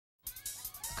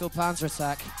called Panzer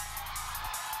Attack.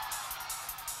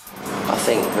 I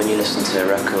think when you listen to a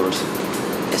record,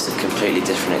 it's a completely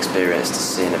different experience to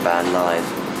seeing a band live,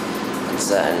 and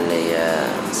certainly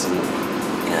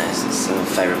some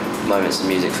favourite moments of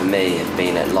music for me have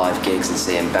been at live gigs and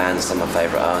seeing bands. Some of my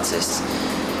favourite artists,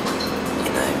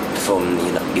 performing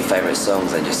your favourite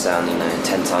songs. They just sound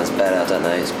 10 times better. I don't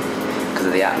know, it's because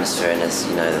of the atmosphere and there's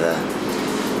the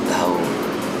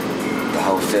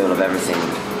whole feel of everything.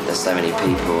 There's so many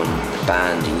people and the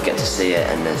band, you get to see it,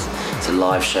 and it's a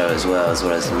live show as well as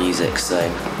the music. So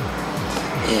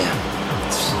yeah,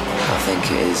 I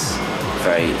think it's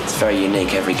very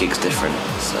unique. Every gig's different,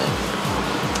 so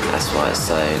that's why it's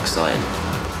so exciting.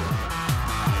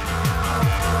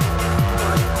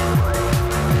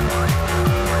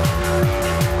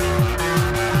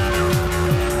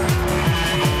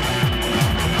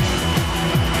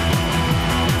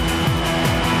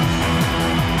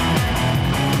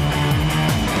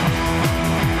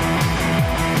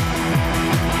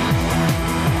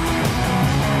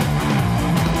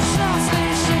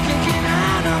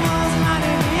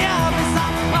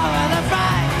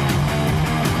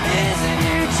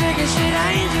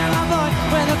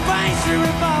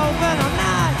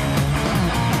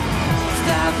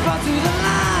 Brought to the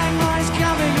line, boys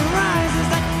coming to rise as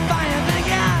they fire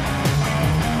began.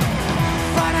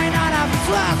 Friday night after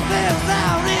 12 spills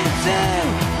out into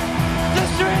the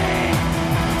street.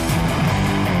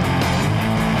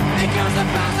 Here comes the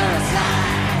Panzer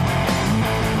attack.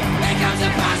 Here comes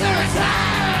the Panzer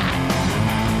attack.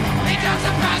 Here comes the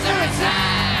Panzer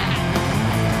attack.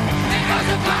 Here comes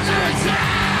the Panzer attack.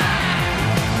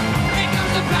 Here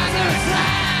comes the Panzer attack.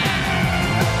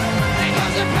 Here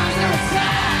comes the Panzer attack.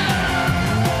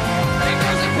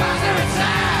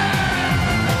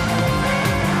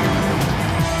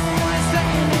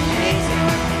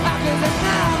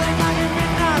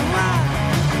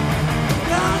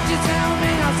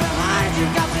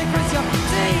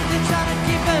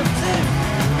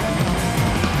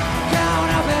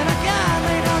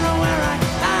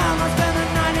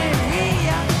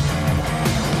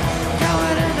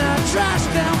 Trash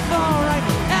down for right,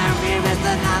 and we missed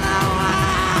another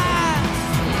one.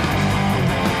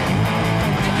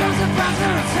 Here comes the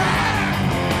Panzer attack.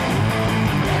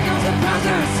 Here comes the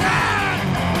Panzer attack.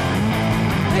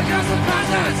 Here comes the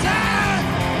Panzer attack.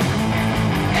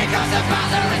 Here comes the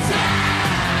Panzer attack.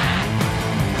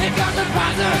 Here comes the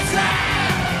Panzer attack.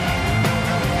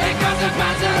 Here comes the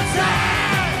Panzer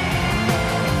attack.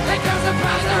 Here comes the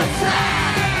Panzer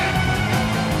attack.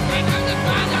 Here comes the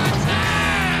Panzer attack.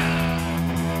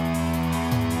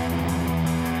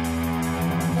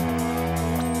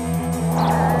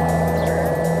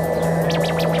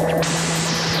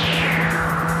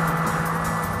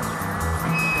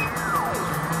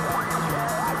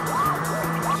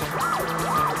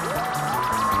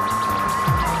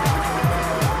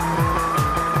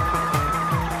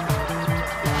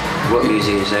 Rock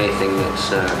music is anything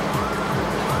that's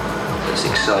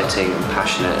exciting and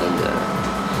passionate, and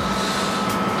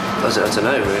I don't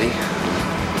know really.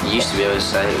 You used to be able to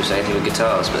say it was anything with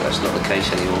guitars, but that's not the case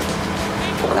anymore.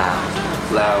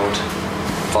 Loud,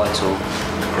 vital,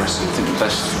 aggressive. I think the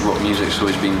best rock music's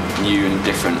always been new and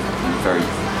different and very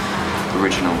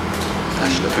original,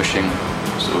 and pushing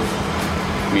sort of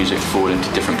music forward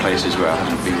into different places where it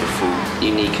hasn't been before.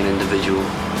 unique and individual.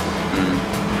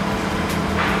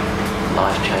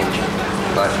 Life changing.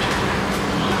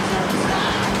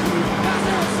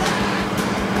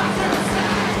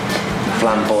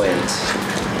 Flamboyant.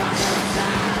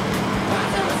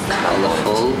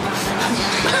 Colourful.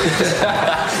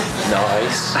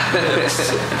 Nice.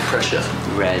 Pressure.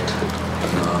 Red.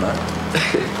 No.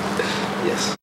 Yes.